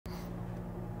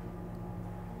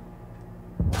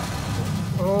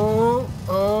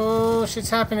shit's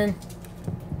happening.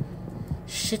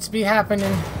 Shit's be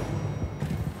happening.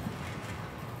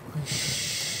 Holy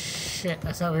shit,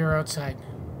 I thought we were outside.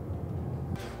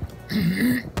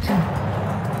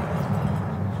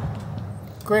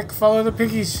 Quick, follow the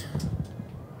piggies.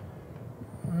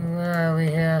 Where are we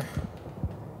here?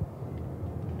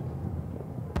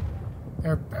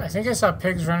 I think I saw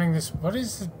pigs running this. What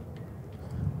is the...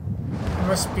 It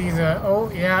must be the... Oh,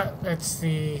 yeah, that's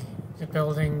the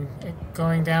building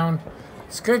going down.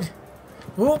 It's good.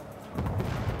 Whoop.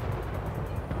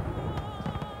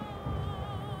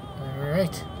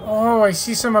 Alright. Oh, I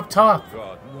see some up top.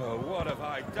 God, no, what have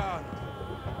I done?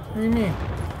 What do you mean?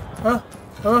 Huh?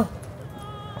 Oh.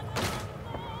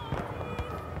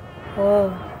 Oh.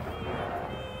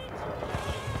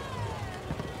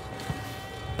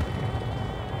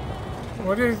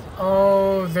 What is...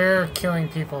 Oh, they're killing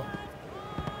people.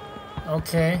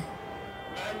 Okay.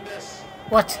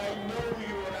 What?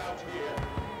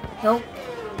 Nope.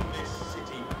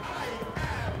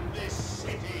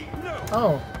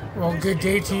 Oh. Well, good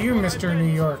day to you, Mr.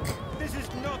 New York. This is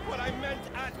not what I meant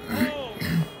at all.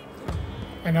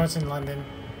 I know it's in London.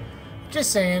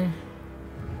 Just saying.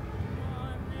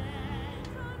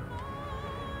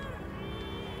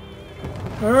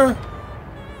 Ooh.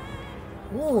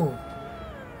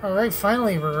 Alright,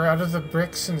 finally we're out of the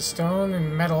bricks and stone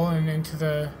and metal and into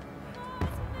the...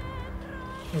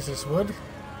 Is this wood?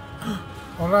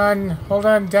 Hold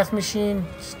on, death machine.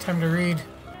 It's time to read.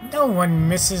 No one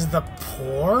misses the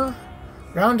poor.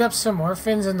 Round up some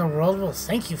orphans and the world will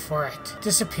thank you for it.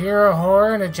 Disappear a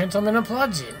whore and a gentleman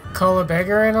applauds you. Call a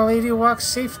beggar and a lady walks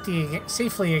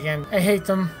safely again. I hate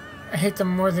them. I hate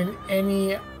them more than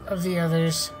any of the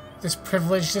others. This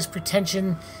privilege, this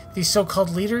pretension, these so-called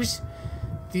leaders,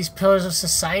 these pillars of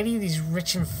society, these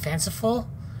rich and fanciful.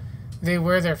 They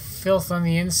wear their filth on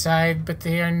the inside, but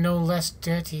they are no less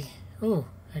dirty. Ooh,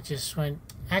 I just went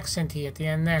accenty at the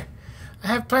end there. I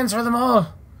have plans for them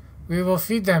all. We will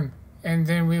feed them, and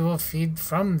then we will feed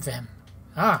from them.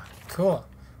 Ah, cool.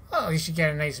 Well, at least you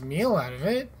get a nice meal out of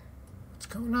it. What's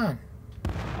going on?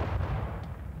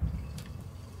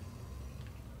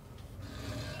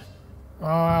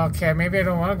 Oh, okay, maybe I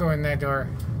don't want to go in that door.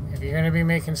 If you're going to be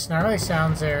making snarly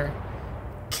sounds there,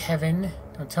 Kevin,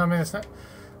 don't tell me that's not...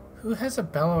 Who has a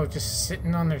bellow just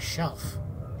sitting on their shelf?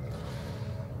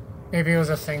 Maybe it was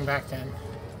a thing back then.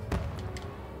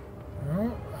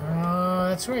 Oh,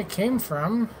 that's where it came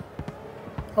from.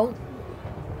 Oh.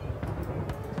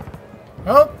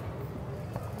 Oh!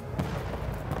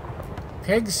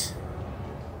 Pigs.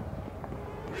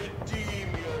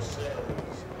 Redeem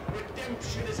yourselves.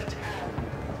 Redemption is at hand.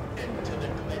 Enter the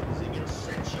cleansing and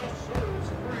set your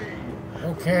souls free.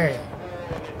 Okay.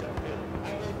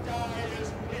 And will die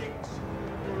as pigs.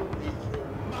 You'll be through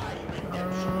my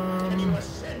redemption. And you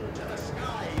ascend to the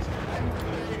skies and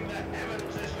claim the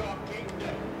heavens as your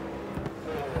kingdom.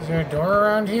 Is there a door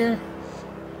around here?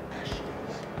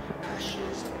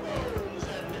 Ashes, bones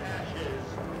and ashes.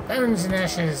 Bones and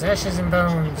ashes, ashes and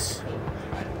bones.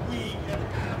 And we can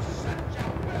have such a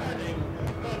burning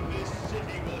that this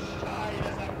city will shine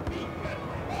as a beacon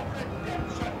of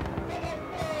redemption for the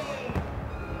world.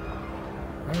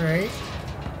 Alright.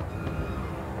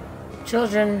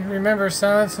 Children, remember,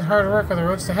 silence and hard work are the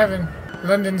roads to heaven.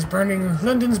 London's burning.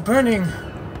 London's burning!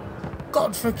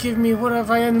 God forgive me, what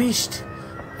have I unleashed?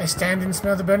 I stand and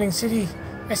smell the burning city.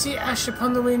 I see ash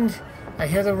upon the wind. I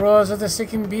hear the roars of the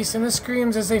sickened beasts and the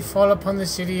screams as they fall upon the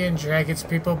city and drag its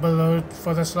people below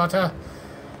for the slaughter.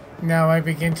 Now I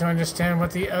begin to understand what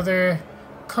the other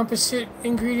composite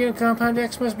ingredient compound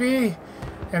X must be.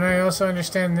 And I also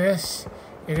understand this.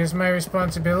 It is my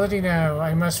responsibility now.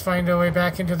 I must find a way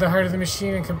back into the heart of the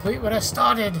machine and complete what I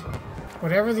started.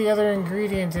 Whatever the other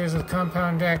ingredient is with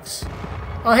compound X.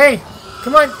 Oh, hey!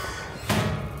 Come on!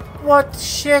 What?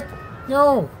 Shit!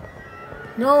 No!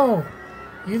 No!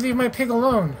 You leave my pig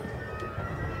alone.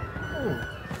 Ooh,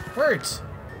 birds.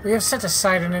 We have set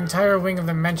aside an entire wing of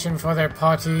the mansion for their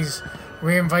parties.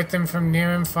 We invite them from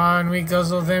near and far, and we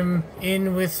guzzle them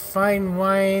in with fine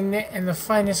wine and the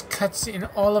finest cuts in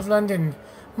all of London.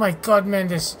 My God,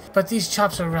 Mendes, but these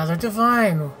chops are rather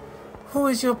divine. Who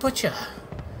is your butcher?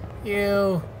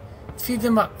 You feed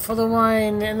them up, for the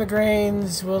wine and the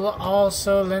grains will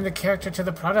also lend a character to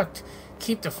the product.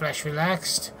 Keep the flesh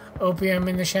relaxed. Opium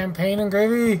in the champagne and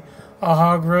gravy. A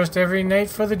hog roast every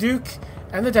night for the Duke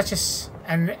and the Duchess.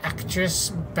 An actress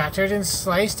battered and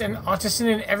sliced, an artisan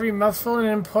in every mouthful, an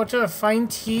importer of fine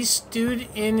tea stewed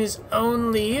in his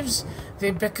own leaves.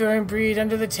 They bicker and breed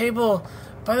under the table,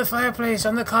 by the fireplace,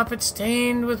 on the carpet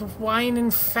stained with wine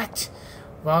and fat.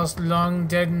 Whilst long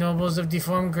dead nobles of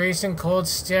deformed grace and cold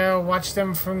stare watch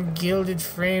them from gilded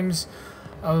frames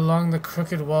along the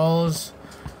crooked walls,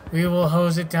 we will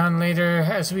hose it down later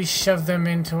as we shove them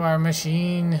into our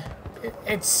machine.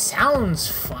 It sounds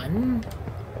fun,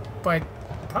 but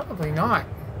probably not.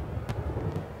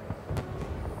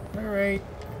 Alright,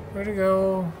 where to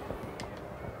go?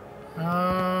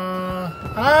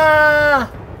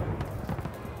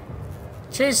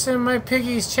 Chase them, my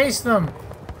piggies, chase them!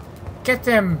 Get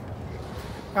them!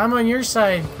 I'm on your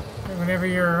side whenever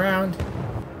you're around.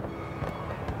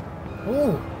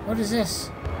 Ooh, what is this?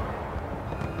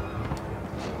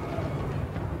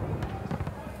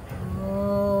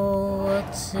 Oh,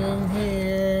 what's in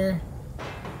here?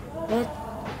 What?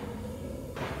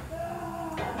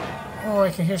 Oh, I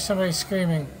can hear somebody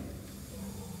screaming.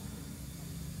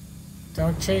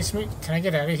 Don't chase me. Can I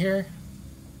get out of here?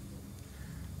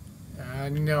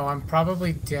 No, I'm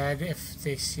probably dead if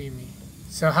they see me.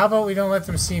 So how about we don't let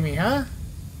them see me, huh?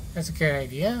 That's a good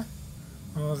idea.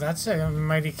 Well, that's a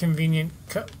mighty convenient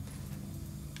Are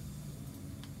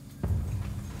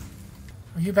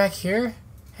you back here?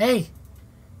 Hey!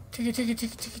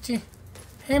 Tiki.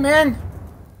 Hey, man!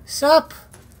 Sup?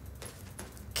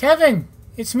 Kevin!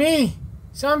 It's me!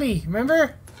 Zombie,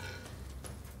 remember?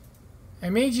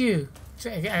 I made you.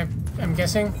 I'm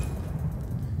guessing.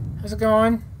 How's it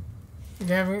going?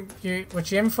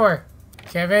 What you in for?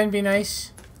 Kevin, be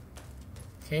nice.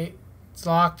 Okay, it's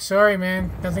locked. Sorry, man.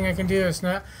 Nothing I can do. It's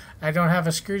not. I don't have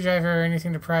a screwdriver or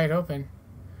anything to pry it open.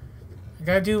 I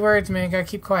gotta do words, man. Gotta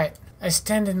keep quiet. I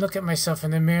stand and look at myself in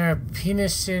the mirror,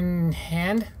 penis in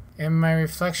hand, and my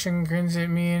reflection grins at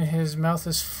me, and his mouth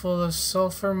is full of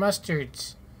sulfur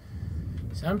mustards.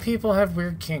 Some people have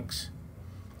weird kinks.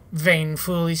 Vain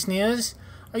fool, he sneers.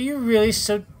 Are you really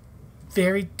so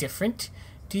very different?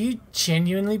 Do you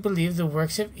genuinely believe the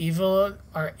works of evil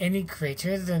are any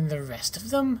greater than the rest of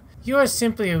them? You are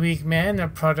simply a weak man, a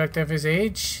product of his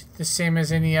age, the same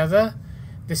as any other.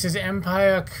 This is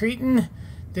Empire Cretan.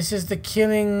 This is the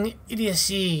killing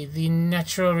idiocy, the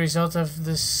natural result of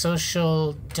the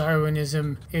social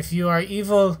Darwinism. If you are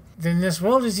evil, then this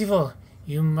world is evil.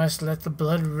 You must let the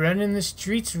blood run in the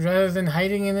streets rather than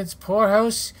hiding in its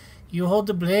poorhouse. You hold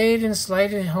the blade and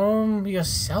slide it home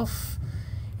yourself.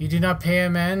 You do not pay a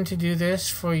man to do this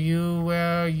for you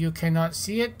where you cannot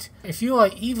see it. If you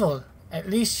are evil, at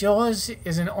least yours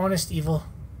is an honest evil.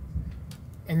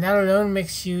 And that alone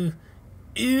makes you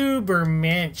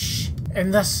Ubermensch.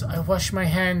 And thus I wash my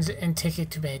hands and take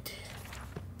it to bed.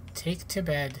 Take to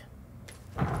bed.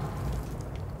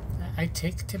 I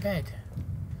take to bed.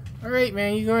 Alright,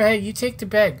 man, you go ahead. You take to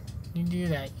bed. You do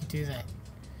that. You do that.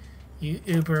 You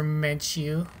Ubermensch,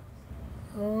 you.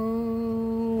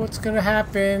 Oh, what's gonna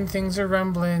happen? Things are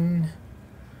rumbling.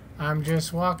 I'm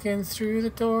just walking through the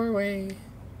doorway.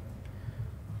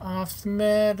 Off the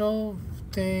metal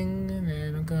thing. And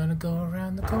then I'm gonna go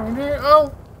around the corner.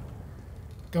 Oh!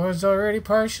 Door's already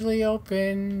partially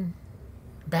open.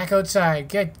 Back outside.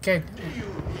 Good. Do you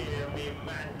hear me,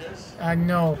 Mandus?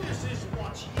 No. This is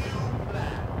what you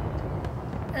plan.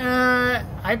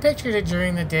 I pictured it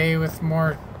during the day with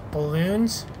more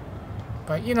balloons.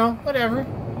 But, you know, whatever.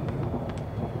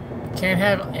 Can't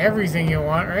have everything you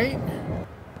want, right?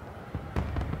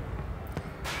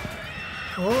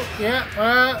 Oh, yeah,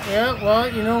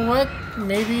 well, you know what?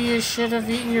 Maybe you should have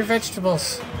eaten your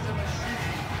vegetables.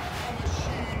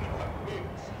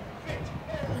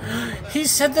 He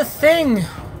said the thing!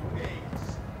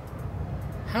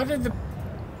 How did the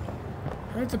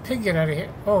pig get out of here?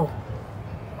 Oh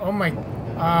my,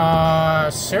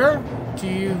 sir? Do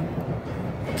you...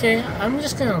 Okay, I'm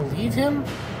just gonna leave him.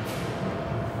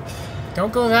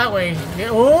 Don't go that way.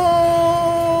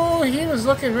 Oh, he was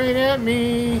looking right at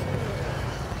me.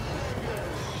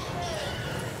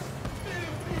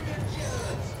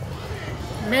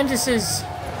 Mantises.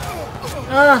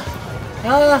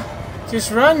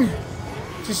 Just run.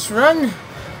 Just run.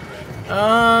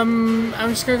 I'm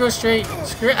just gonna go straight.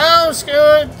 Screw it. Oh, screw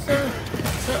it.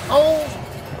 Oh.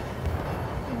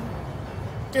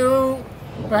 Dude.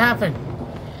 What happened?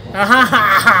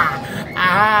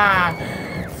 Ah!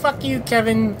 Fuck you,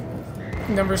 Kevin.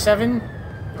 Number 7.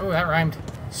 Oh, that rhymed.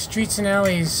 Streets and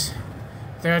alleys.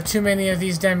 There are too many of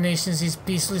these damnations, these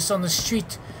beasts loose on the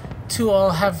street. To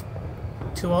all have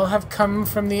come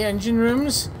from the engine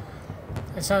rooms?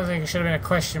 It sounds like it should have been a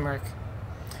question mark.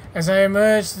 As I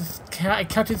emerged, I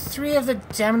counted 3 of the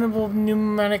damnable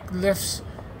pneumatic lifts.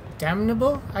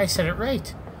 Damnable? I said it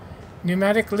right.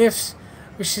 Pneumatic lifts,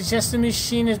 which suggests the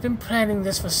machine has been planning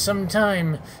this for some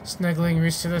time, snuggling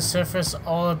roots to the surface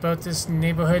all about this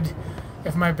neighborhood.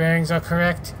 If my bearings are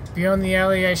correct, beyond the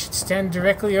alley I should stand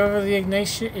directly over the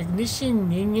ignition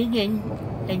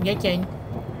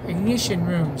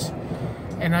rooms.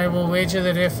 And I will wager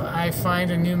that if I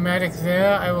find a pneumatic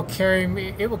there, it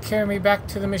will carry me back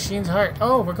to the machine's heart.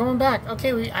 Oh, we're going back.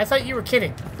 Okay, I thought you were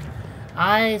kidding.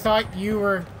 I thought you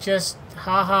were just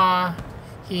ha-ha,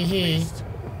 hee-hee.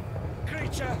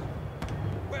 Creature!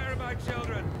 Where are my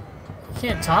children?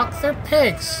 Can't talk? They're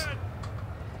pigs.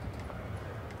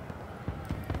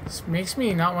 This makes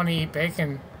me not want to eat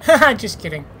bacon. Just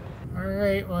kidding.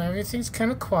 Alright, well everything's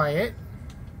kind of quiet.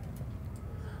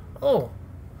 Oh,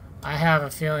 I have a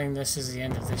feeling this is the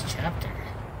end of this chapter.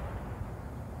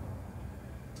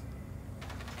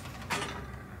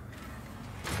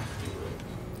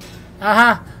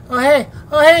 Aha! Oh hey!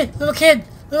 Oh hey! Little kid!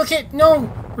 Little kid!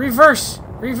 No! Reverse!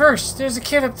 Reverse! There's a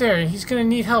kid up there. He's gonna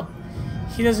need help.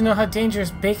 He doesn't know how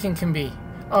dangerous bacon can be.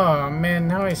 Oh man,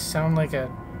 now I sound like a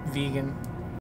vegan.